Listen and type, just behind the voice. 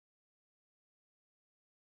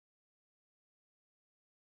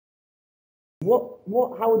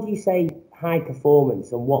How would you say high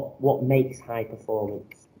performance, and what makes high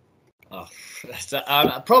performance? Oh,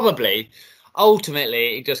 probably,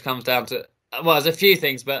 ultimately, it just comes down to, well, there's a few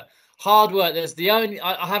things, but hard work. There's the only,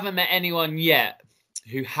 I haven't met anyone yet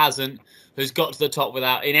who's got to the top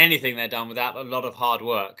without, in anything they've done, without a lot of hard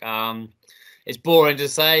work. It's boring to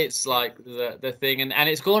say. It's like the thing, and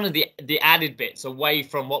it's gone to the added bits away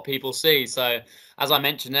from what people see. So, as I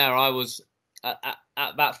mentioned there, I was at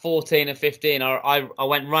about 14 and 15. I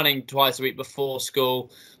went running twice a week before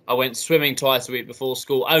school. I went swimming twice a week before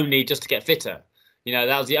school, only just to get fitter.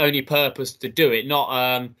 That was the only purpose to do it,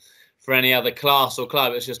 not for any other class or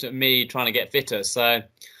club. It's just me trying to get fitter. So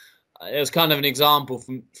it was kind of an example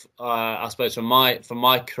from, I suppose, from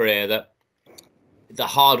my career, that the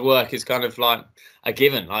hard work is kind of like a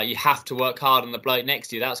given. Like, you have to work hard on the bloke next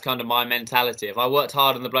to you. That's kind of my mentality. If I worked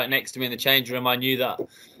hard on the bloke next to me in the change room, I knew that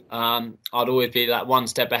I'd always be like one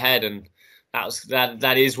step ahead, and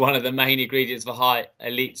that is one of the main ingredients for high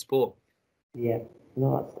elite sport. Yeah,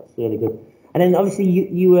 no, that's really good. And then obviously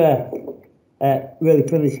you were really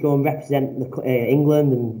privileged to go and represent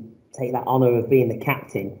England and take that honour of being the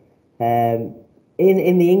captain. In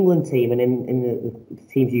the England team and in the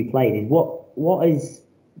teams you played, what would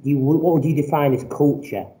you define as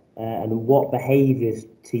culture, and what behaviours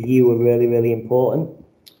to you are really, really important?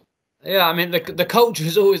 Yeah, I mean, the culture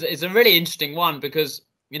is a really interesting one, because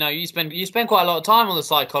you spend quite a lot of time on the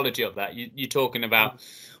psychology of that. You're talking about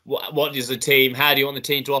what is the team, how do you want the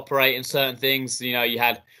team to operate in certain things. We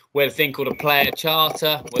had a thing called a player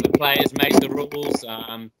charter, where the players made the rules.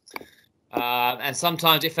 And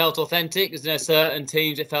sometimes it felt authentic. Certain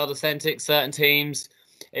teams it felt authentic. Certain teams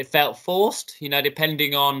it felt forced.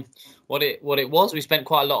 Depending on what it was. We spent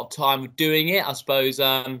quite a lot of time doing it, I suppose.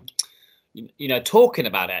 Talking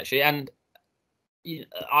about it actually. And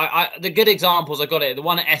the good examples I got it. The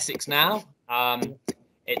one at Essex now.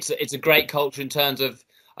 It's a great culture in terms of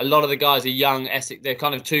a lot of the guys are young Essex. They're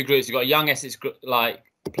kind of two groups. You've got a young Essex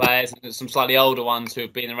players and some slightly older ones who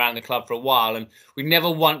have been around the club for a while, and we never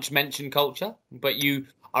once mentioned culture. But you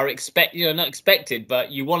are not expected,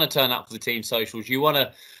 but you want to turn up for the team socials. You want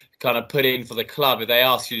to kind of put in for the club. If they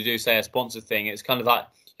ask you to do, say, a sponsor thing, it's kind of like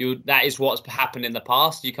that is what's happened in the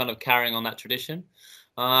past. You're kind of carrying on that tradition.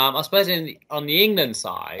 I suppose on the England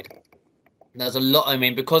side, there's a lot. I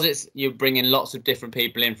mean, because you're bringing lots of different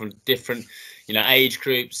people in from different, age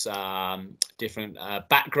groups, different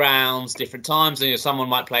backgrounds, different times. And someone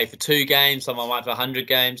might play for 2 games, someone might play 100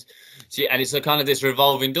 games, and it's a kind of this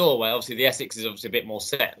revolving door where obviously the Essex is obviously a bit more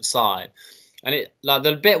set aside. And like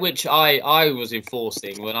the bit which I was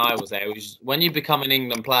enforcing when I was there was, when you become an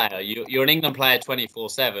England player, you're an England player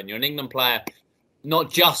 24/7. You're an England player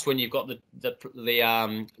not just when you've got the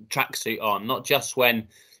tracksuit on, not just when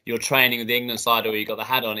you're training with the England side or you got the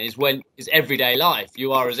hat on. It's everyday life.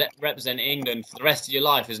 You are representing England for the rest of your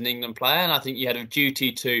life as an England player, and I think you had a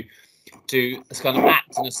duty to kind of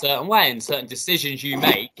act in a certain way, and certain decisions you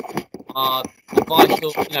make are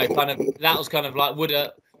vital. That was kind of like, would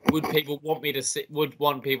people want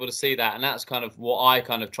people to see that, and that's kind of what I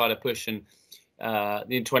kind of try to push. And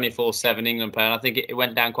the 24/7 England player, and I think it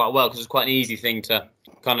went down quite well, because it's quite an easy thing to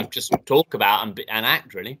kind of just talk about and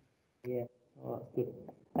act, really. Yeah, that's good.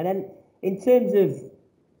 And then, in terms of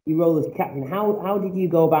your role as captain, how did you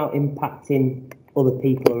go about impacting other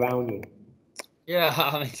people around you? Yeah,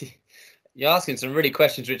 I mean, you're asking some really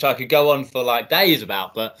questions which I could go on for like days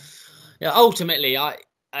about, but ultimately,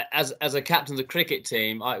 as a captain of the cricket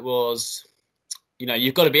team, I was,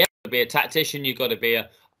 you've got to be able to be a tactician, you've got to be a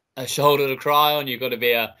shoulder to cry on, you've got to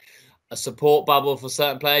be a support bubble for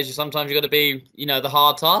certain players. Sometimes you've got to be, the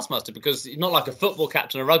hard taskmaster, because it's not like a football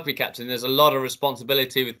captain or rugby captain. There's a lot of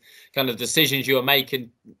responsibility with kind of decisions you are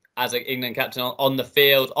making as an England captain on the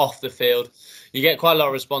field, off the field. You get quite a lot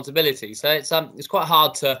of responsibility. So it's quite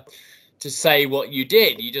hard to say what you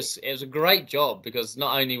did. It was a great job, because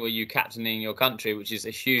not only were you captaining your country, which is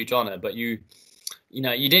a huge honour, but you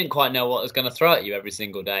didn't quite know what was going to throw at you every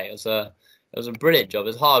single day. It was a brilliant job. It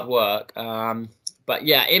was hard work. But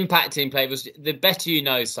yeah, impacting play was, the better you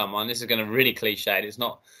know someone, this is going to really cliche. It's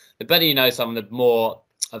not, the better you know someone, the more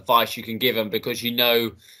advice you can give them, because you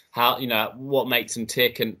know how, what makes them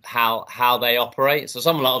tick and how they operate. So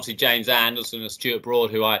someone like obviously James Anderson and Stuart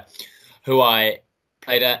Broad, who I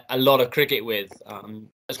played a lot of cricket with,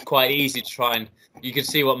 it's quite easy to try and, you can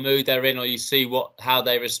see what mood they're in, or you see how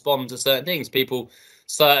they respond to certain things.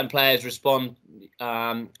 Certain players respond,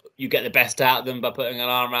 you get the best out of them by putting an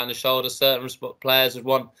arm around the shoulder. Certain players would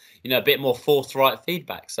want, a bit more forthright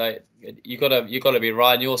feedback. So you got to be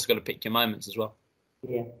right, and you also got to pick your moments as well.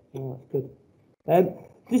 Yeah, that's good.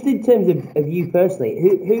 Just in terms of you personally,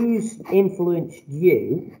 who's influenced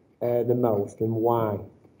you the most and why?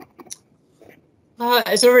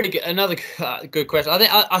 It's a really good, another good question.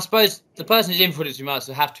 I suppose the person who's influenced me most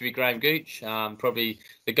would have to be Graham Gooch. Probably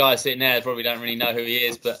the guy sitting there probably don't really know who he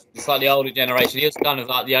is, but the slightly older generation. He was kind of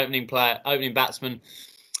like the opening batsman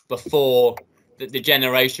before the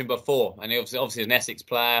generation before, and he obviously is an Essex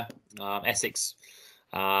player, Essex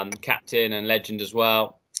captain and legend as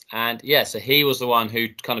well. And yeah, so he was the one who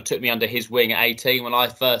kind of took me under his wing at 18 when I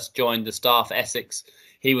first joined the staff at Essex.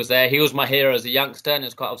 He was there. He was my hero as a youngster, and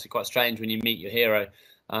it's obviously quite strange when you meet your hero.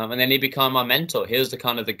 And then he became my mentor. He was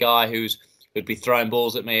the guy who'd be throwing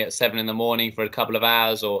balls at me at 7 a.m. for a couple of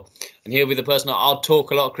hours, and he'll be the person I'll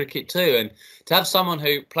talk a lot of cricket to. And to have someone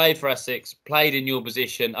who played for Essex, played in your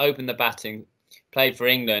position, opened the batting, played for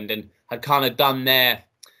England, and had kind of done their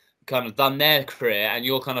career, and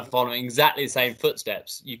you're kind of following exactly the same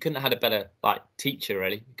footsteps. You couldn't have had a better teacher,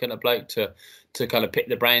 really. You couldn't have a bloke to kind of pick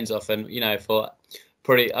the brains off. And for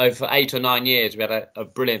probably over 8 or 9 years, we had a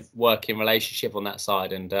brilliant working relationship on that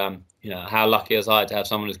side. And how lucky was I to have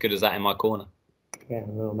someone as good as that in my corner. Yeah,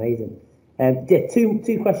 well, amazing.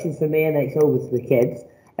 Two questions for me, and then it's over to the kids.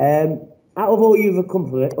 Out of all your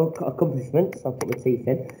accomplishments, I'll put the teeth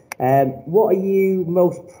in. What are you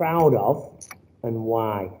most proud of, and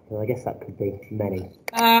why? Well, I guess that could be many.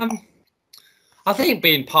 I think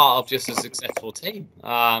being part of just a successful team.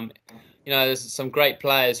 There's some great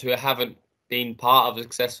players who haven't been part of a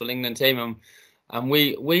successful England team, and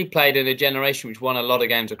we played in a generation which won a lot of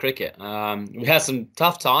games of cricket. We had some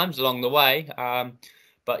tough times along the way,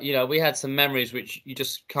 but we had some memories which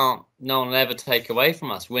no one will ever take away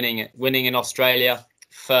from us. Winning in Australia,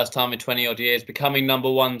 first time in 20 odd years, becoming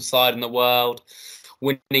 #1 side in the world,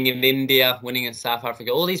 winning in India, winning in South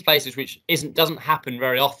Africa, all these places which doesn't happen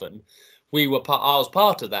very often. I was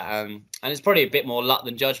part of that, and it's probably a bit more luck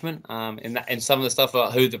than judgment in some of the stuff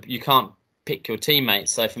about you can't pick your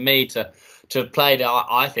teammates. So for me to have played,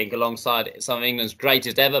 I think, alongside some of England's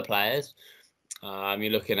greatest ever players. You're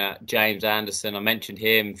looking at James Anderson. I mentioned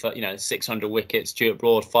him for 600 wickets. Stuart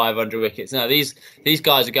Broad 500 wickets. No, these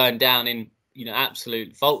guys are going down in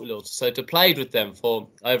absolute folklore. So to play with them for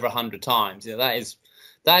over 100 times,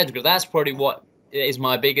 that's probably what is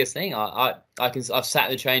my biggest thing. I've sat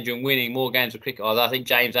in the change room winning more games of cricket. I think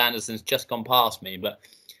James Anderson's just gone past me, but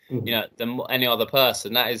than any other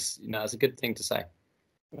person. That's a good thing to say.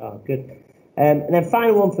 Oh, good. And then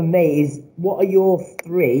final one for me is, what are your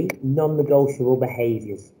 3 non-negotiable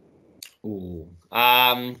behaviours? Ooh.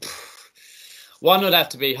 One would have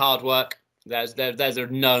to be hard work. There's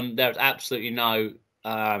absolutely no.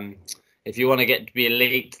 If you want to get to be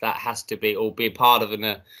elite, that has to be, or be a part of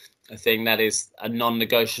a thing that is a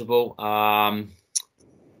non-negotiable.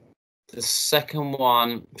 The second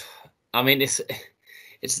one,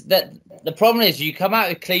 it's that the problem is you come out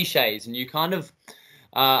with cliches, and you kind of.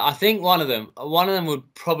 I think one of them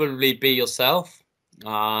would probably be yourself,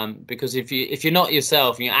 because if you're not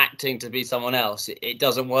yourself and you're acting to be someone else, it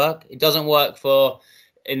doesn't work. It doesn't work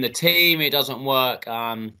in the team. It doesn't work.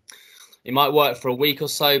 It might work for a week or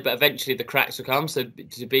so, but eventually the cracks will come. So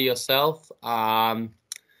to be yourself. And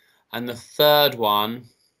the third one,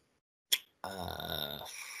 I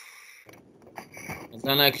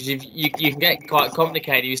don't know, because you can get quite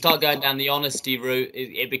complicated. You start going down the honesty route,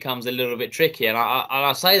 it becomes a little bit tricky. And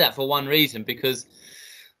I say that for one reason, because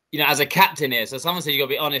as a captain here, so someone says you've got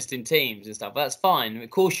to be honest in teams and stuff. That's fine. Of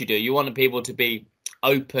course you do. You want people to be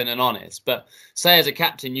open and honest. But say as a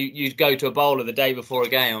captain, you go to a bowler the day before a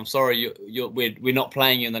game. I'm sorry, we're not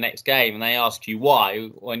playing you in the next game, and they ask you why.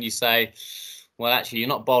 When you say, well, actually, you're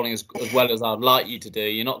not bowling as well as I'd like you to do.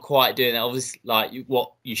 You're not quite doing that, obviously,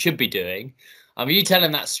 what you should be doing. You tell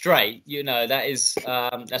him that straight, that is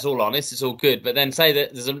that's all honest, it's all good. But then say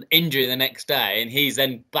that there's an injury the next day and he's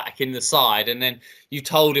then back in the side, and then you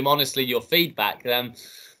told him honestly your feedback. You can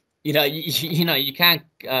he's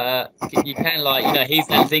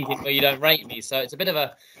then thinking, well, you don't rate me. So it's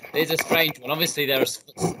a strange one. Obviously, there are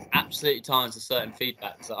absolutely times of certain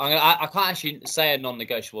feedback. So I can't actually say a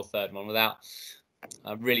non-negotiable third one without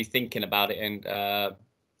really thinking about it and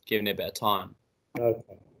giving it a bit of time.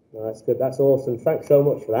 Okay. No, that's good. That's awesome. Thanks so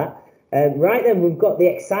much for that. Right then, we've got the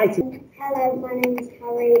exciting. Hello, my name is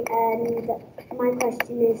Harry, and my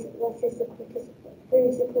question is,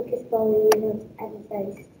 who's the quickest bowler you have ever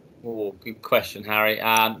faced? Oh, good question, Harry.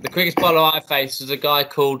 The quickest bowler I faced was a guy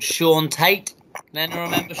called Sean Tate. Can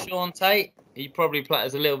anyone remember Sean Tate? He probably played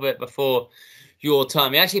us a little bit before your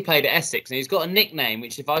time. He actually played at Essex, and he's got a nickname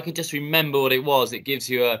which, if I could just remember what it was, it gives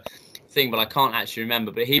you a thing, but I can't actually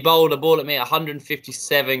remember. But he bowled a ball at me at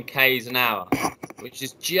 157 k's an hour, which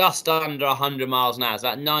is just under 100 miles an hour. It's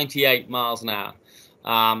about 98 miles an hour.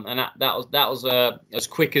 And that was as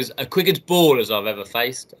quick as ball as I've ever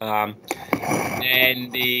faced.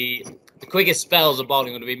 And the quickest spells of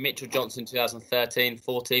bowling would have been Mitchell Johnson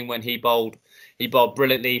 2013-14 when he bowled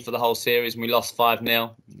brilliantly for the whole series and we lost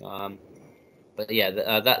 5-0. But yeah,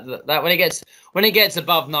 that when it gets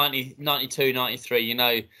above 90, 92, 93, you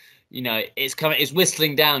know it's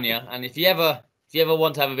whistling down you. And if you ever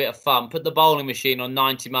want to have a bit of fun, put the bowling machine on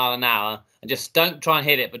 90 mile an hour and just don't try and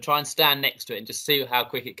hit it, but try and stand next to it and just see how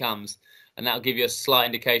quick it comes, and that'll give you a slight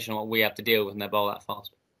indication of what we have to deal with when they bowl that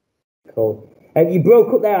fast. Cool. You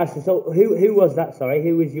broke up there, Alistair. So who was that? Sorry,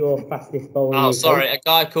 who was your fastest bowler? Oh, sorry, a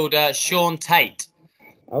guy called Sean Tate.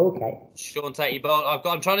 Okay. Sean Tate. He bowled.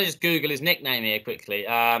 I'm trying to just Google his nickname here quickly.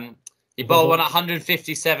 He bowled one at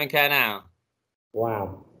 157 k an hour.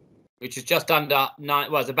 Wow. Which is just under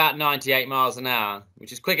it's about 98 miles an hour,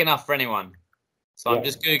 which is quick enough for anyone. So yeah. I'm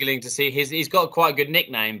just Googling to see he's got quite a good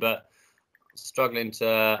nickname, but struggling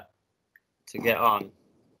to get on.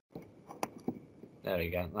 There we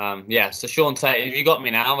go. Yeah, so Sean Tate, have you got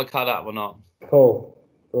me now? Have I cut up or not? Cool.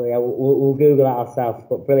 Well, yeah, we'll Google that ourselves,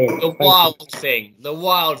 but brilliant. The Wild Thing. The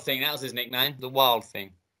Wild Thing. That was his nickname. The Wild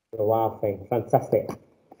Thing. The Wild Thing. Fantastic.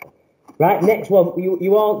 Right, next one.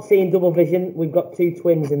 You aren't seeing double vision. We've got two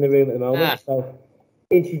twins in the room at the moment. So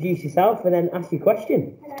introduce yourself and then ask your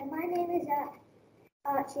question. Hello, my name is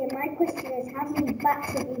Archie, and my question is, how many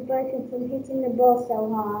bats have you broken from hitting the ball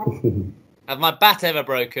so hard? Have my bat ever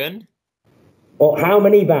broken? Or how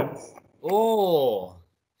many bats? Oh,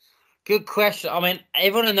 good question. I mean,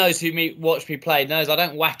 everyone who knows who watched me play knows I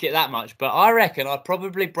don't whack it that much, but I reckon I've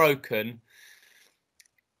probably broken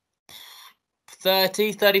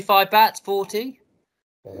 30, 35 bats, 40.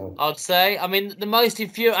 I'd say. I mean, the most I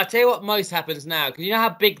tell you what most happens now, because you know how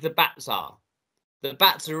big the bats are. The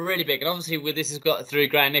bats are really big, and obviously this has got through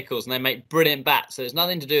Graham Nichols, and they make brilliant bats. So it's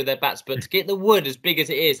nothing to do with their bats, but to get the wood as big as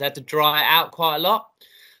it is, they have to dry it out quite a lot.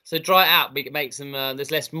 So dry it out, it makes them there's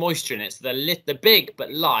less moisture in it. So they're big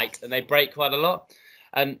but light, and they break quite a lot.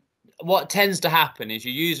 And what tends to happen is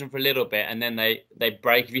you use them for a little bit, and then they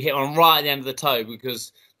break. If you hit one right at the end of the toe,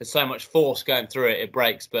 because there's so much force going through it, it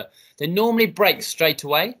breaks. But they normally break straight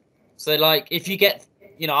away. So like if you get,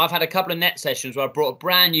 I've had a couple of net sessions where I brought a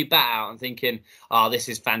brand new bat out and thinking, oh, this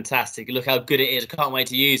is fantastic. Look how good it is. I can't wait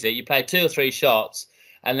to use it. You play 2 or 3 shots,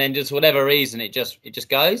 and then just for whatever reason, it just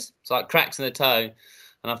goes. It's like cracks in the toe.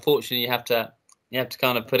 And unfortunately, you have to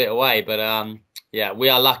kind of put it away. But yeah, we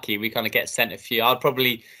are lucky. We kind of get sent a few.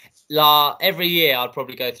 Every year I'd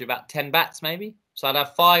probably go through about 10 bats maybe. So I'd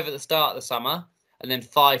have 5 at the start of the summer and then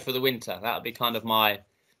 5 for the winter. That would be kind of my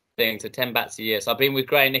thing. So 10 bats a year. So I've been with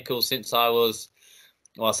Graham Nichols since I was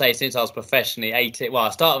professionally 18. Well,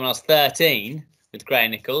 I started when I was 13 with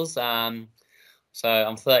Graham Nichols. So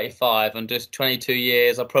I'm 35 and just 22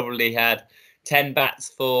 years. I probably had 10 bats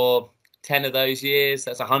for 10 of those years.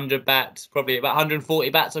 That's 100 bats, probably about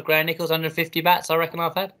 140 bats of Graham Nichols, 150 bats I reckon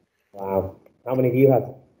I've had. Wow. How many have you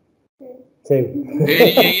had? 2. Who do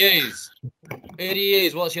you use? Who do you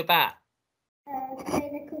use? What's your bat?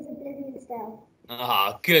 Graham Nichols Oblivion Stealth.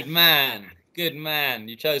 Ah, good man. Good man.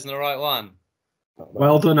 You've chosen the right one.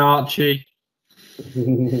 Well done, Archie.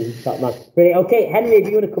 Top man. Brilliant. Okay, Henry,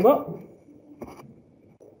 do you want to come up?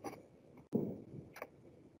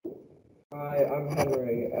 Hi, I'm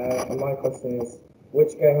Henry, and my question is,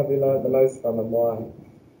 which game have you learned the most from and why?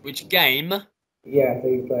 Which game? Yeah, who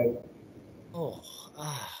you played?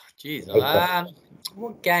 Jeez.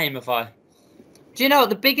 What game have I? Do you know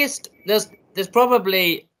the biggest? There's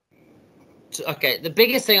probably. Okay, the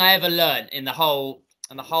biggest thing I ever learned in the whole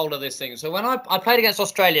of this thing. So when I played against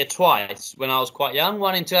Australia twice when I was quite young.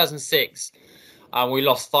 One in 2006, we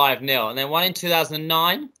lost 5-0, and then one in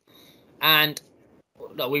 2009, and.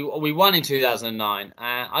 No, we won in 2009.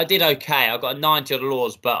 I did okay. I got a 90 odd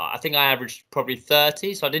laws, but I think I averaged probably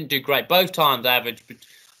 30, so I didn't do great. Both times I averaged, I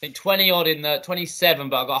think 20 odd in the 27,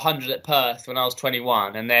 but I got 100 at Perth when I was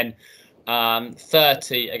 21, and then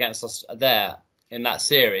 30 against us there in that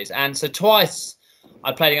series. And so twice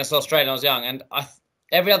I played against Australia when I was young, and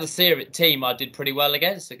every other team I did pretty well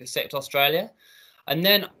against, except Australia. And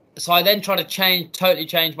then I tried to totally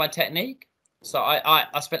change my technique. So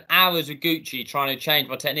I spent hours with Gucci trying to change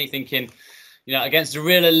my technique, thinking, against a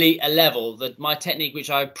real elite level, that my technique,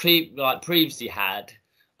 which I previously had,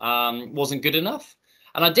 wasn't good enough.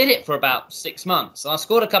 And I did it for about 6 months. And I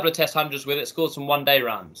scored a couple of test hundreds with it, scored some one-day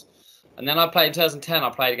runs. And then I played in 2010,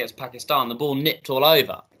 I played against Pakistan. The ball nipped all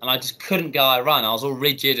over, and I just couldn't go a run. I was all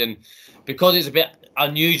rigid, and because it's a bit,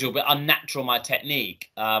 unusual, but unnatural. My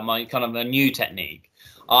technique, my kind of a new technique.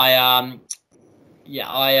 I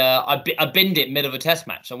binned it mid of a test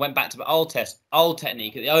match. I went back to the old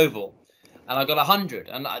technique at the Oval, and I got 100.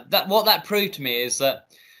 And what that proved to me is that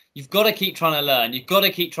you've got to keep trying to learn. You've got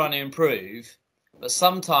to keep trying to improve. But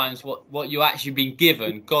sometimes what you actually been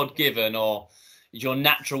given, God given, or your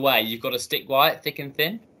natural way, you've got to stick by it, thick and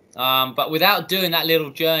thin. But without doing that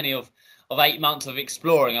little journey of 8 months of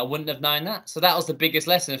exploring, I wouldn't have known that. So that was the biggest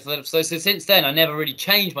lesson. So since then, I never really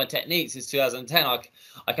changed my technique since 2010.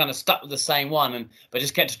 I kind of stuck with the same one, but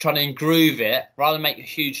just kept trying to improve it rather than make a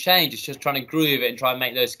huge change. It's just trying to groove it and try and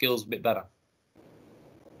make those skills a bit better.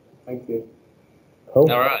 Thank you.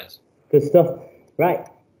 Cool. All right. Good stuff. Right.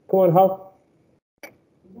 Come on, Hal.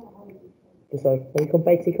 Sorry. When you come,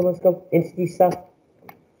 Beatty, come on, let's go. Introduce yourself.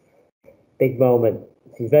 Big moment.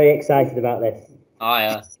 She's very excited about this. Oh,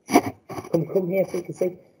 yeah. Come here so you can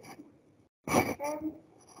see. My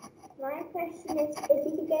question is, if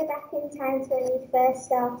you could go back in time to when you first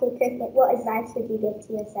started cricket, what advice would you give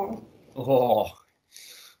to yourself? Oh,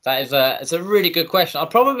 it's a really good question. I'd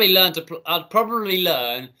probably learn the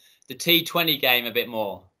T20 game a bit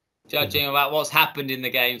more, judging about what's happened in the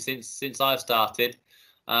game since I've started.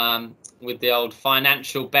 With the old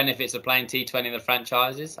financial benefits of playing T20 in the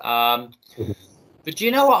franchises. But do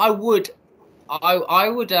you know what I would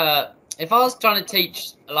if I was trying to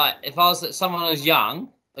teach, like if I was someone who's young,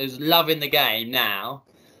 who's loving the game now,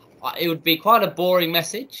 it would be quite a boring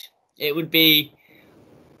message. It would be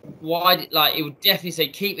it would definitely say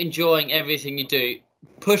keep enjoying everything you do,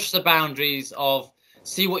 push the boundaries of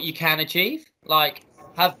see what you can achieve, like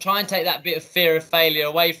try and take that bit of fear of failure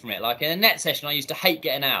away from it. Like in a net session, I used to hate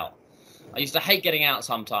getting out. I used to hate getting out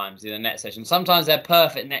sometimes in a net session. Sometimes they're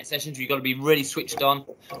perfect net sessions. You've got to be really switched on.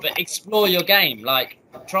 But explore your game. Like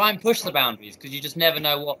try and push the boundaries because you just never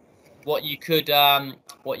know what you could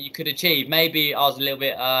achieve. Maybe I was a little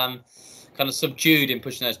bit kind of subdued in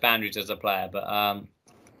pushing those boundaries as a player. But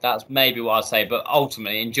that's maybe what I'd say. But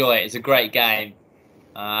ultimately, enjoy it. It's a great game.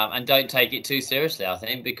 And don't take it too seriously, I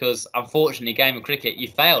think, because unfortunately, game of cricket, you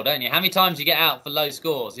fail, don't you? How many times you get out for low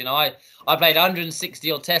scores? You know, I played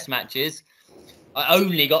 160 odd test matches. I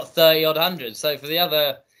only got 30 odd hundreds. So for the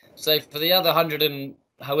other 100 and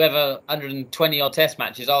however 120 odd test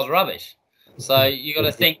matches, I was rubbish. So you got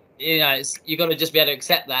to think, you know, you got to just be able to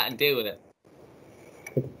accept that and deal with it.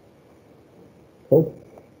 Cool.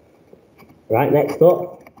 Right, next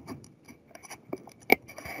up.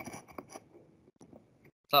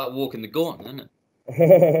 It's like walking the gauntlet, isn't it?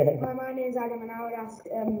 My name is Adam, and I would ask,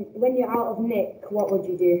 when you're out of nick, what would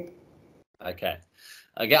you do? Okay,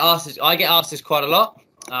 I get asked this quite a lot,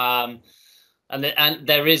 and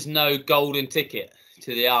there is no golden ticket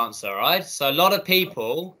to the answer, right? So a lot of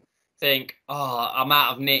people think, oh, I'm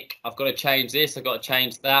out of nick, I've got to change this, I've got to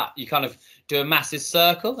change that. You kind of do a massive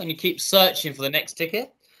circle, and you keep searching for the next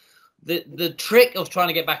ticket. The trick of trying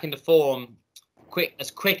to get back into form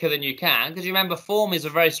quicker than you can, because you remember form is a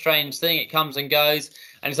very strange thing. It comes and goes,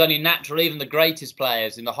 and it's only natural. Even the greatest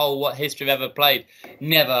players in the whole history of ever played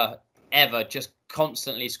never ever just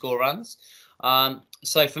constantly score runs.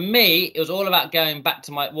 So for me, it was all about going back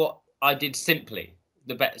to what I did simply.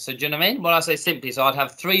 So do you know what I mean? When I say simply, so I'd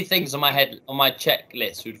have 3 things on my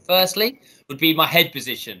checklist. Firstly would be my head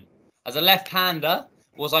position. As a left-hander,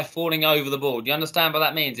 was I falling over the ball? Do you understand what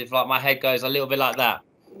that means? If like my head goes a little bit like that.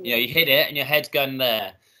 You know, you hit it and your head's going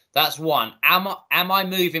there. That's one. Am I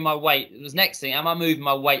moving my weight? The next thing, am I moving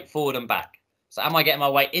my weight forward and back? So am I getting my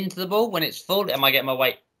weight into the ball when it's full? Am I getting my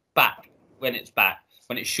weight back when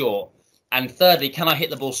it's short? And thirdly, can I hit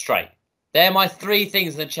the ball straight? They're my 3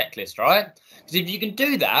 things in the checklist, right? Because if you can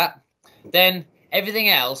do that, then everything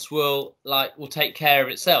else will take care of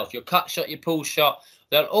itself. Your cut shot, your pull shot,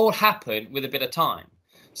 they'll all happen with a bit of time.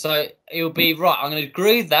 So it will be, right, I'm going to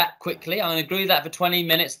groove that quickly. I'm going to groove that for 20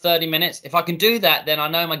 minutes, 30 minutes. If I can do that, then I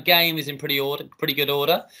know my game is in pretty good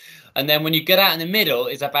order. And then when you get out in the middle,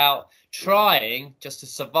 it's about trying just to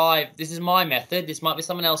survive. This is my method. This might be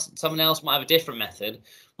someone else. Someone else might have a different method.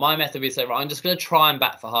 My method is, right, I'm just going to try and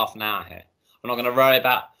bat for half an hour here. I'm not going to worry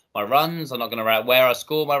about my runs. I'm not going to worry about where I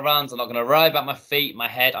score my runs. I'm not going to worry about my feet, my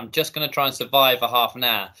head. I'm just going to try and survive for half an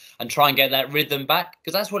hour and try and get that rhythm back,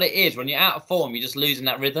 because that's what it is. When you're out of form, you're just losing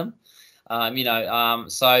that rhythm.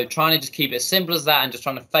 So trying to just keep it as simple as that and just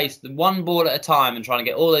trying to face the one ball at a time and trying to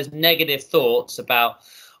get all those negative thoughts about,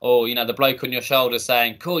 the bloke on your shoulder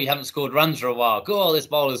saying, cool, you haven't scored runs for a while. Cool, this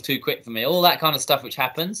bowler's too quick for me. All that kind of stuff which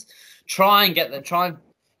happens. Try and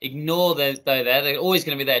ignore those, though. They're always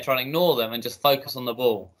going to be there. Try and ignore them and just focus on the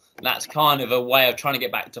ball. That's kind of a way of trying to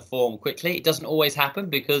get back to form quickly. It doesn't always happen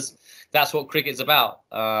because that's what cricket's about.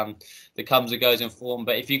 The comes and goes in form.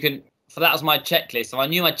 But if you can, for that was my checklist. If I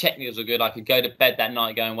knew my technicals were good, I could go to bed that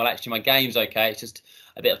night going, well, actually, my game's okay. It's just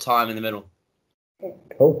a bit of time in the middle.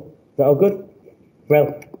 Cool. Is that all good?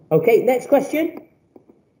 Well, okay, next question.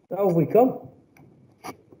 How have we come?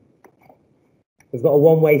 We've got a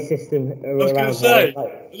one-way system around. I was going to say,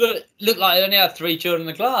 look like they only have 3 children in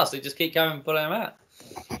the class. They just keep coming and pulling them out.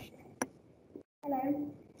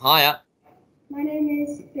 Hello, Hiya. my name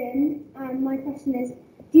is Finn, and my question is,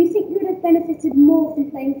 do you think you would have benefited more from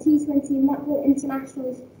playing T20 and netball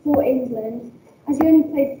internationals for England, as you only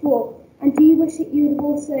played 4, and do you wish that you would have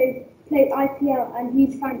also played IPL and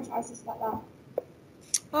huge franchises like that?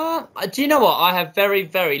 Do you know what? I have very,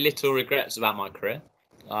 very little regrets about my career.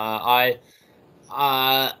 Do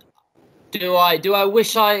I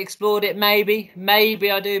wish I explored it? Maybe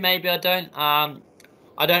I do. Maybe I don't.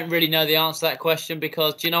 I don't really know the answer to that question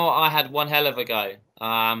because do you know what? I had one hell of a go.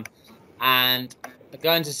 And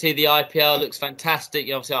going to see the IPL looks fantastic.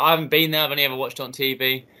 Obviously, I haven't been there. I've only ever watched it on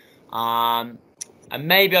TV. And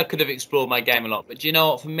maybe I could have explored my game a lot. But do you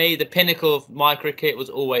know what? For me, the pinnacle of my cricket was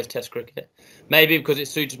always Test cricket. Maybe because it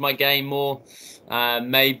suited my game more.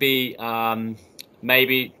 Maybe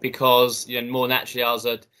because more naturally I was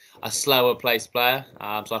a slower paced player,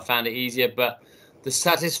 so I found it easier. But the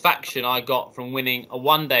satisfaction I got from winning a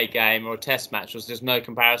one-day game or a Test match was just no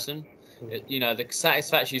comparison. The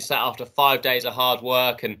satisfaction you sat after 5 days of hard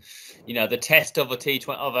work, and the test of a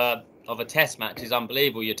T20 of a Test match is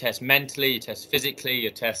unbelievable. You test mentally, you test physically,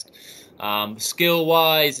 you test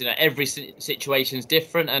skill-wise. Every situation is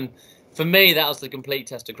different, and for me, that was the complete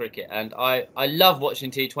test of cricket. And I love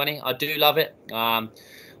watching T20. I do love it.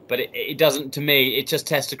 But it doesn't, to me, it just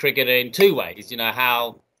tests the cricket in 2 ways.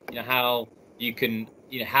 How you can,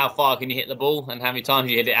 how far can you hit the ball and how many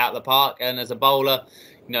times you hit it out of the park. And as a bowler,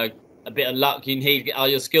 a bit of luck. You need, are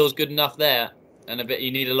your skills good enough there? And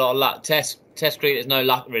you need a lot of luck. Test cricket, there's no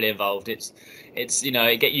luck really involved. It's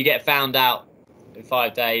you get found out in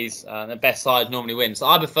 5 days. The best side normally wins. So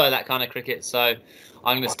I prefer that kind of cricket. So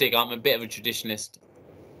I'm going to stick. I'm a bit of a traditionalist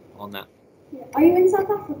on that. Yeah. Are you in South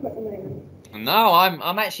Africa at the moment? No,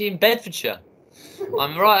 I'm actually in Bedfordshire.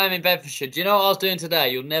 I'm in Bedfordshire. Do you know what I was doing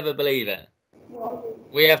today? You'll never believe it. What?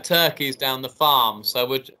 We have turkeys down the farm, so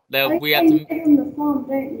we had to. On the farm,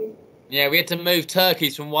 don't you? Yeah, we had to move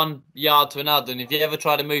turkeys from one yard to another. And if you ever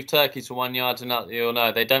try to move turkeys from one yard to another, you'll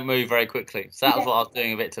know they don't move very quickly. So that was what I was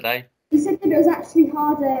doing a bit today. You said that it was actually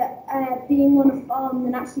harder being on a farm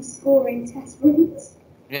than actually scoring Test runs.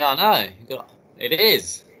 Yeah, I know. It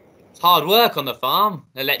is. It's hard work on the farm.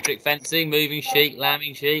 Electric fencing, moving sheep,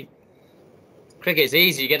 lambing sheep. Cricket's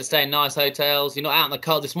easy. You get to stay in nice hotels. You're not out in the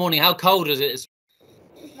cold. This morning, how cold is it?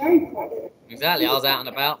 Very cold. Exactly. I was out and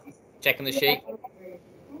about, checking the sheep.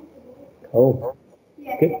 Cool.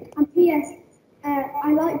 Yeah. Good. And P.S.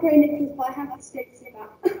 I like grey knickers, but I have the Stokes bat.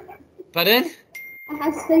 Pardon? I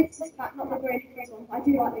have Stokes bat, not the grey knickers one. But I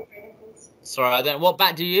do like the grey knickers. Sorry, I don't. What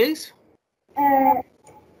bat do you use? Ben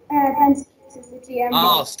Stokes is the GM.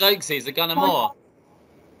 Oh, Stokesy's the Gunner Moore.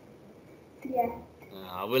 Yeah.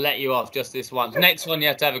 We'll let you off just this once. Next one, you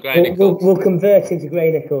have to have a grey nickel. We'll convert into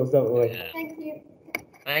grey nickels, don't worry. Yeah. Thank you.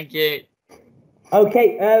 Thank you.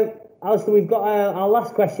 Okay, Alistair, we've got our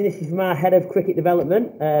last question. This is from our head of cricket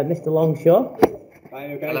development, Mr. Longshaw.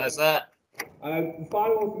 Hi, okay. Hello, sir. The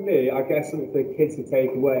final one for me, I guess something for the kids to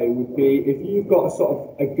take away would be if you've got a sort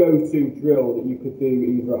of a go-to drill that you could do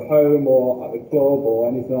either at home or at the club or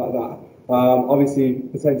anything like that. Obviously,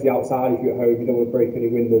 potentially outside if you're at home, you don't want to break any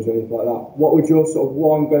windows or anything like that. What would your sort of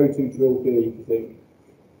one go-to drill be, do you think?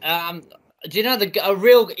 Do you know the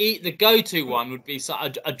go-to one would be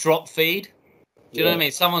a drop feed? Do you know what I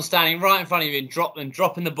mean? Someone standing right in front of you and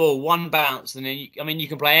dropping the ball, one bounce, and then you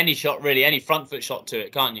can play any shot really, any front foot shot to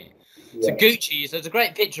it, can't you? Yeah. So Gucci, there's a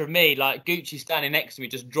great picture of me, like Gucci standing next to me,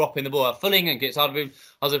 just dropping the ball. Full England kits. I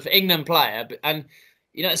was an England player, and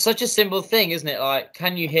it's such a simple thing, isn't it? Like,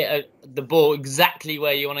 can you hit the ball exactly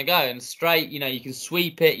where you want to go and straight? You can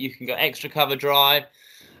sweep it, you can go extra cover drive,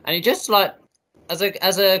 and it just like as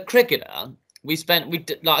a cricketer,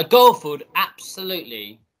 like a golfer would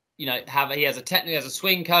absolutely. He has a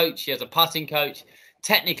swing coach, he has a putting coach.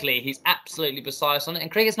 Technically, he's absolutely precise on it.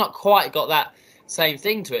 And cricket's not quite got that same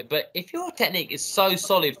thing to it. But if your technique is so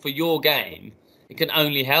solid for your game, it can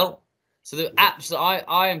only help. So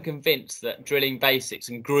I am convinced that drilling basics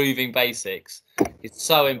and grooving basics is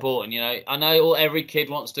so important. I know every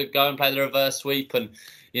kid wants to go and play the reverse sweep and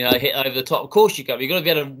hit over the top. Of course you can. But you've got to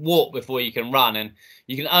be able to walk before you can run, and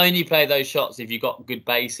you can only play those shots if you've got good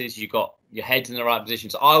bases, you've got your head's in the right position.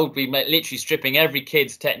 So I would be literally stripping every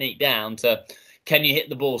kid's technique down to, can you hit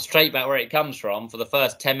the ball straight back where it comes from for the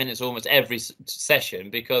first 10 minutes almost every session?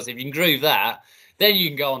 Because if you can groove that, then you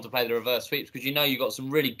can go on to play the reverse sweeps, because you know you've got some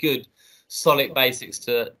really good, solid basics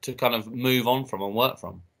to kind of move on from and work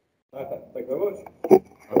from. Okay, thank you very much.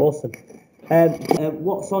 Awesome.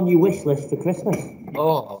 What's on your wish list for Christmas?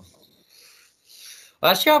 Oh,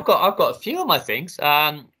 well, actually, I've got a few of my things.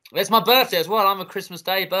 It's my birthday as well. I'm a Christmas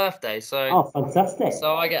Day birthday, so fantastic.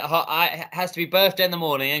 So I get it has to be birthday in the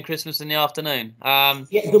morning and Christmas in the afternoon. You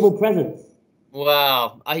get double presents.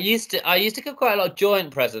 Wow, I used to get quite a lot of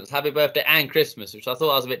joint presents, happy birthday and Christmas, which I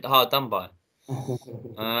thought I was a bit hard done by.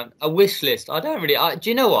 A wish list. I don't really. Do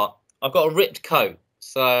you know what? I've got a ripped coat,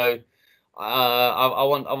 so I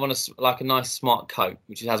want a nice smart coat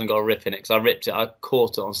which hasn't got a rip in it, because I ripped it. I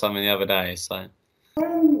caught it on something the other day. So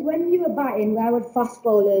when you were batting, where would fast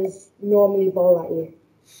bowlers normally bowl at you?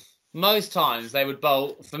 Most times they would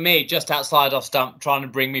bowl for me just outside off stump, trying to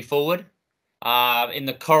bring me forward. In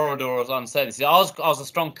the corridors on services. I was a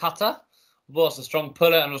strong cutter, was a strong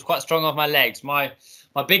puller, and was quite strong off my legs. My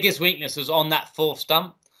biggest weakness was on that fourth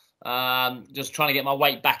stump, just trying to get my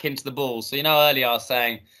weight back into the ball. So earlier I was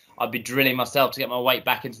saying I'd be drilling myself to get my weight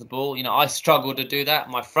back into the ball. I struggled to do that.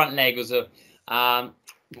 My front leg was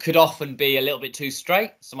could often be a little bit too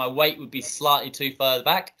straight, so my weight would be slightly too further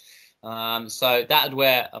back. So that'd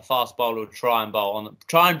where a fast bowler would try and bowl on,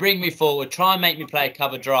 try and bring me forward, try and make me play a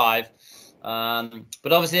cover drive.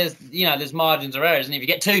 But obviously there's margins of errors, and if you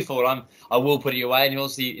get too forward, I will put you away, and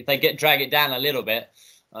obviously if they drag it down a little bit,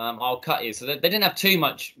 I'll cut you. So they didn't have too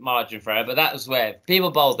much margin for error, but that was where if people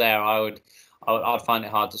bowled there, I'd find it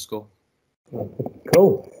hard to score.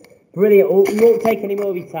 Cool, brilliant. You won't take any more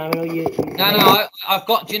of your time. I know you. No, I've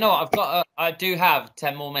got. Do you know what? I do have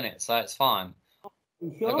 10 more minutes, so it's fine.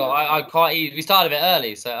 You sure? I quite easy. We started a bit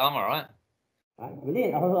early, so I'm all right. Right,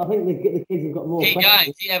 brilliant. I think the kids have got more Keep questions.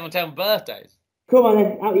 going. Keep everyone telling birthdays. Come on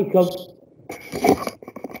then, out you come.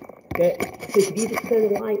 Okay, so if you just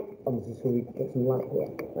turn the light on, so we get some light here.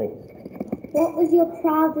 Thanks. What was your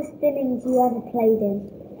proudest innings you ever played in?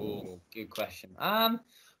 Ooh, good question.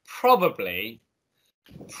 Probably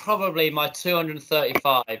my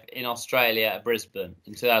 235 in Australia at Brisbane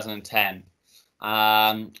in 2010.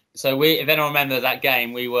 So if anyone remembers that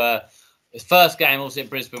game, we were the first game also at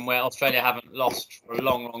Brisbane, where Australia haven't lost for a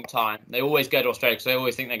long, long time. They always go to Australia because they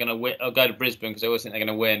always think they're going to win, or go to Brisbane because they always think they're going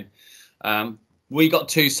to win. We got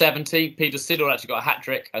 270. Peter Siddle actually got a hat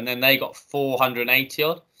trick, and then they got 480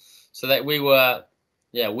 odd. So that we were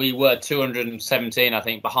 217, I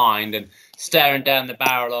think, behind and staring down the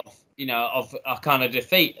barrel of a kind of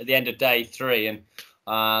defeat at the end of day 3. And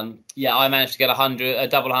I managed to get 100, a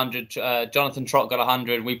double 100. Jonathan Trott got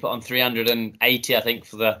 100. We put on 380, I think,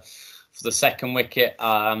 for the second wicket,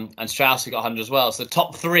 and Strauss got 100 as well. So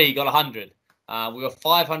top 3 got 100. We were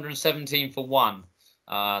 517 for 1,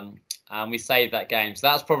 and we saved that game. So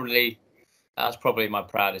that's probably my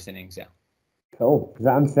proudest innings. Yeah. Cool. Does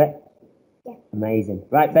that answer it? Yeah. Amazing.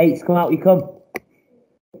 Right, Bates, come out. You come.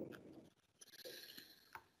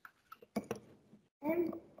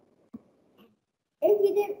 If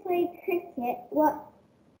you didn't play cricket, what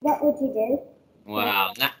would you do?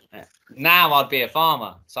 Wow. Now I'd be a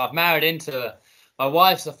farmer. So I've married into my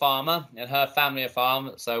wife's a farmer and her family are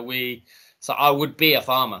farmers. So I would be a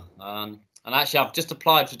farmer. And actually, I've just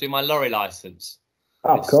applied to do my lorry license.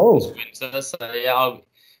 Oh, cool. This winter. So yeah,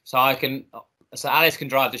 so Alice can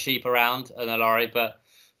drive the sheep around in a lorry, but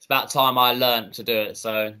it's about time I learnt to do it.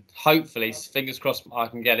 So hopefully, fingers crossed, I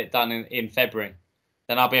can get it done in February.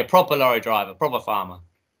 Then I'll be a proper lorry driver, proper farmer.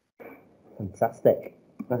 Fantastic.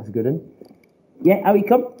 That's a good one. Yeah, how you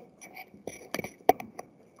come?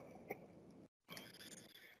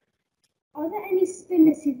 Are there any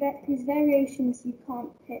spinners whose variations you can't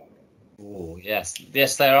pick? Oh, yes,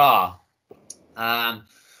 there are.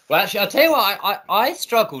 Well, actually, I'll tell you what, I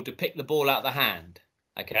struggled to pick the ball out of the hand.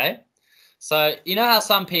 Okay, so you know how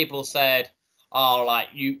some people said, "Oh, like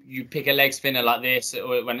you pick a leg spinner like this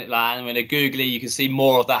when they're googly, you can see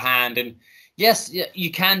more of the hand." And yes,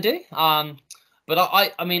 you can do. But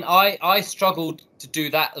I struggled to do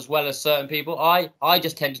that as well as certain people. I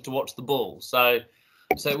just tended to watch the ball. So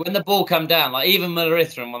when the ball come down, like even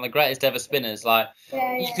Mullarathnam, one of the greatest ever spinners,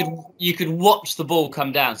 you could watch the ball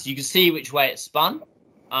come down, so you could see which way it spun.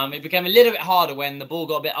 It became a little bit harder when the ball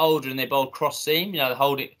got a bit older and they bowled cross seam,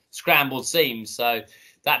 hold it scrambled seams. So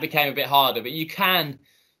that became a bit harder. But you can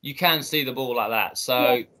see the ball like that.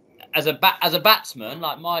 So as a batsman,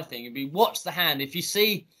 like my thing would be watch the hand. If you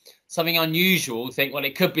see something unusual, think, well,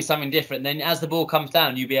 it could be something different. Then as the ball comes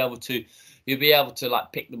down, you'll be able to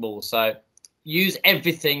like pick the ball. So use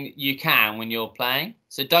everything you can when you're playing.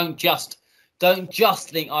 So don't just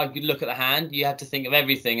think I could look at the hand. You have to think of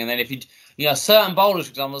everything. And then if certain bowlers,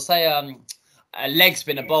 for example, say a leg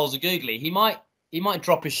spinner bowls a googly, he might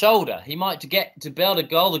drop his shoulder. He might to be able to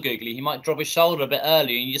bowl the googly, he might drop his shoulder a bit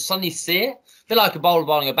earlier, and you just suddenly see it. I feel like a bowler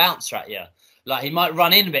bowling a bouncer at you. Like he might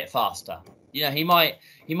run in a bit faster. He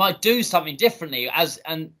might do something differently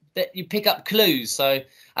you pick up clues. So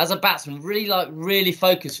as a batsman, really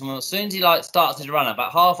focus from as soon as he starts his run up,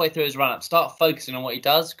 about halfway through his run up, start focusing on what he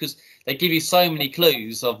does, because they give you so many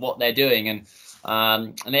clues of what they're doing, and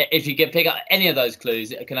if you pick up any of those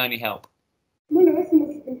clues, it can only help. Muller must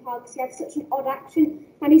have been hard because he had such an odd action,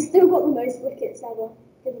 and he still got the most wickets ever.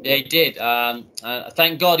 Yeah, he did.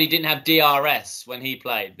 Thank God he didn't have DRS when he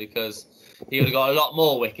played, because he would have got a lot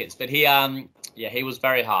more wickets. But he was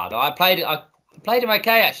very hard. I played him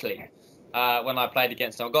okay actually when I played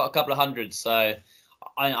against him. I got a couple of hundreds, so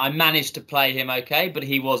I managed to play him okay. But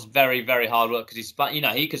he was very, very hard work, because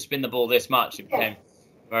he could spin the ball this much. It became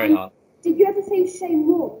very hard. Did you ever face Shane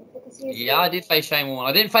Warne? I did face Shane Warne.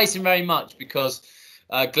 I didn't face him very much because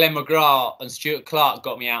Glenn McGrath and Stuart Clark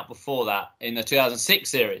got me out before that in the 2006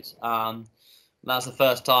 series. That's the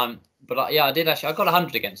first time. But I did actually. I got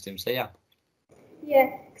 100 against him. So yeah.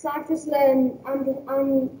 Yeah, because I've just learned.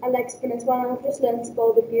 I'm a leg spinner as well. And I've just learned to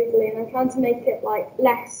bowl the googly, and I'm trying to make it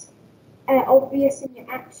less obvious in your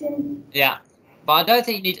action. Yeah, but I don't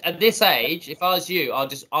think you need at this age. If I was you,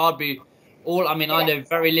 I'd be. I know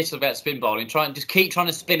very little about spin bowling. Keep trying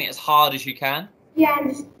to spin it as hard as you can. Yeah, and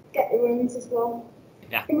just get the runs as well.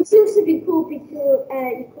 Yeah. It must also be cool because you're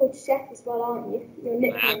called Chef as well, aren't you? Your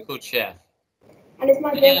nickname. I'm called Chef. And it's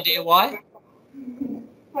my Any idea why?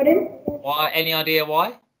 Pardon? Why? Any idea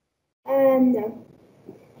why? No.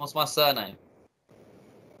 What's my surname?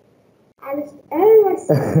 I see.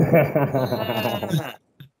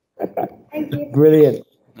 Thank you. Brilliant.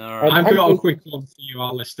 All right. I've got a quick one for you,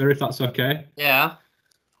 Alistair, if that's okay. Yeah.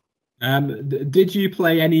 Did you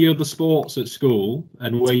play any other sports at school,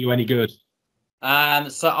 and were you any good?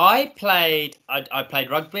 So I played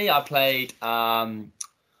rugby. I played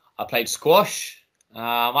squash.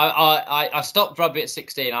 I stopped rugby at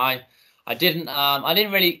 16. I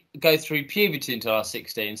didn't really go through puberty until I was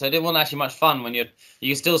 16, so it wasn't actually much fun when you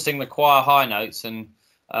can still sing the choir high notes and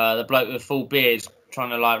the bloke with a full beard trying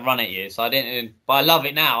to run at you. So I didn't. But I love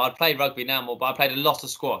it now. I play rugby now more, but I played a lot of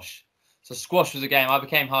squash. So squash was a game. I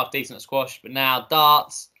became half decent at squash, but now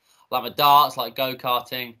darts, like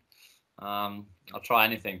go-karting. I'll try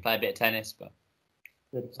anything. Play a bit of tennis, but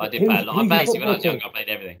so I did play a lot. Basically, when I was younger, I played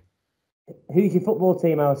everything. Who's your football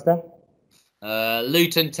team, Alistair?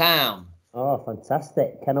 Luton Town. Oh,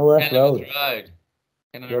 fantastic! Kenilworth Road.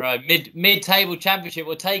 Mid-table championship.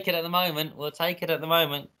 We'll take it at the moment.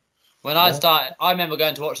 When I started, I remember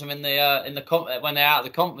going to watch them when they're out of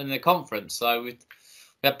the conference. So we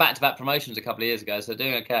had back-to-back promotions a couple of years ago. So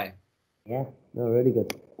doing okay. Yeah, no, really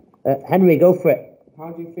good. Henry, go for it. How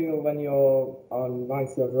do you feel when you're on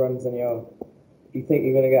 90 odd runs and you think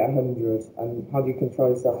you're going to get 100, and how do you control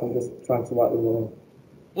yourself from just trying to whack the ball?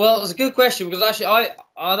 Well, it's a good question, because actually,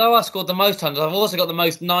 although I scored the most hundreds, I've also got the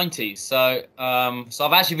most 90s. So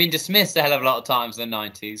I've actually been dismissed a hell of a lot of times in the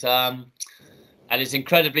 90s. And it's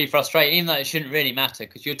incredibly frustrating, even though it shouldn't really matter,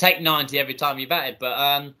 because you'll take 90 every time you batted.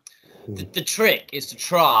 But the trick is to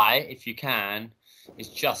try, if you can, is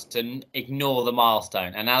just to ignore the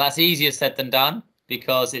milestone. And now that's easier said than done,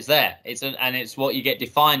 because it's there. It's what you get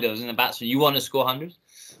defined as in the batsman. You want to score hundreds.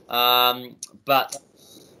 But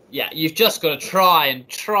yeah, you've just got to try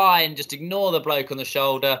and just ignore the bloke on the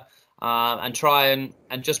shoulder, and try and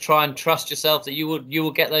trust yourself that you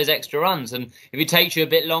will get those extra runs. And if it takes you a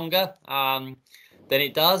bit longer, then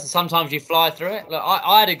it does. Sometimes you fly through it. Look,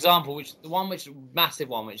 I had an example, massive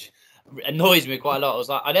one, which annoys me quite a lot. I was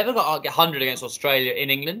I never got 100 against Australia in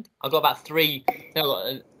England. I got about three. I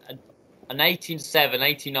got an 87,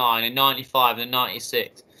 89, and 95, and a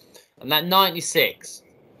 96. And that 96,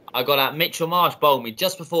 I got out. Mitchell Marsh bowled me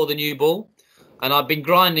just before the new ball, and I'd been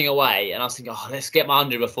grinding away. And I was thinking, let's get my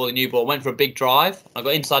 100 before the new ball. I went for a big drive. I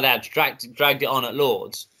got inside out, dragged it on at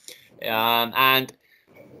Lords, and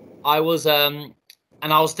I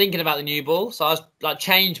was thinking about the new ball, so I was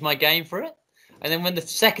changed my game for it. And then when the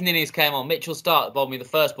second innings came on, Mitchell Stark bowled me the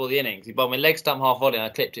first ball of the innings. He bowled me leg stump half volley, and I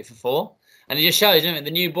clipped it for 4. And it just shows, isn't it? The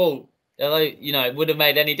new ball, although it would have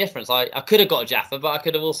made any difference. I could have got a Jaffa, but I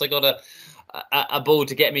could have also got a ball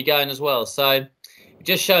to get me going as well. So it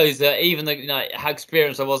just shows that even though how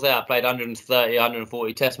experienced I was there, I played 130,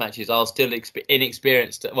 140 Test matches. I was still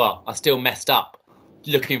inexperienced. Well, I still messed up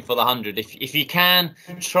looking for the 100. If you can,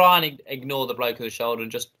 try and ignore the bloke on the shoulder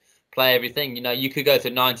and just play everything. You know, you could go to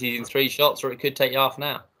 90 in 3 shots, or it could take you half an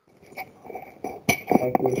hour.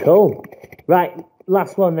 Thank you. Cool. Right,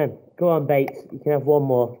 last one then. Go on, Bates. You can have one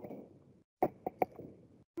more. Have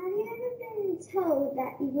you ever been told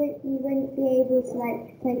that you wouldn't be able to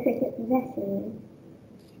like play cricket professionally?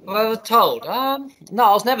 Well, I was told. No,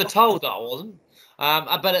 I was never told that I wasn't.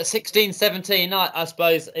 But at 16, 17, I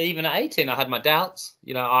suppose even at 18, I had my doubts.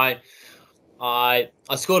 You know, I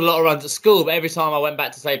scored a lot of runs at school, but every time I went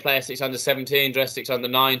back to say play Essex under 17, Essex under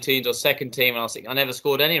 19s or second team, and I was thinking I never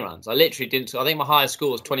scored any runs. I literally didn't. I think my highest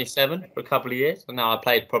score was 27 for a couple of years, and now I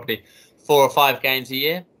played probably 4 or 5 games a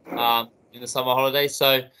year in the summer holidays.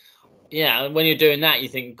 So yeah, when you're doing that, you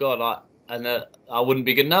think, God, I wouldn't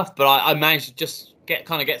be good enough, but I managed to just get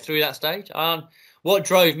through that stage. What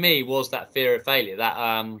drove me was that fear of failure. That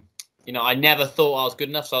you know, I never thought I was good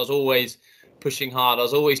enough, so I was always pushing hard. I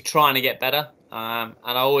was always trying to get better, and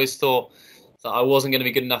I always thought that I wasn't going to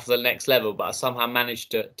be good enough for the next level, but I somehow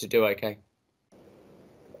managed to do okay.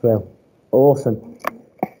 Well, awesome.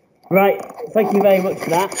 Right, thank you very much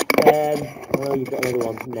for that. I know you've got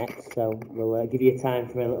another one next, so we'll give you time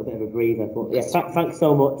for a little bit of a breather. But yeah, thanks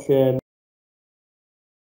so much.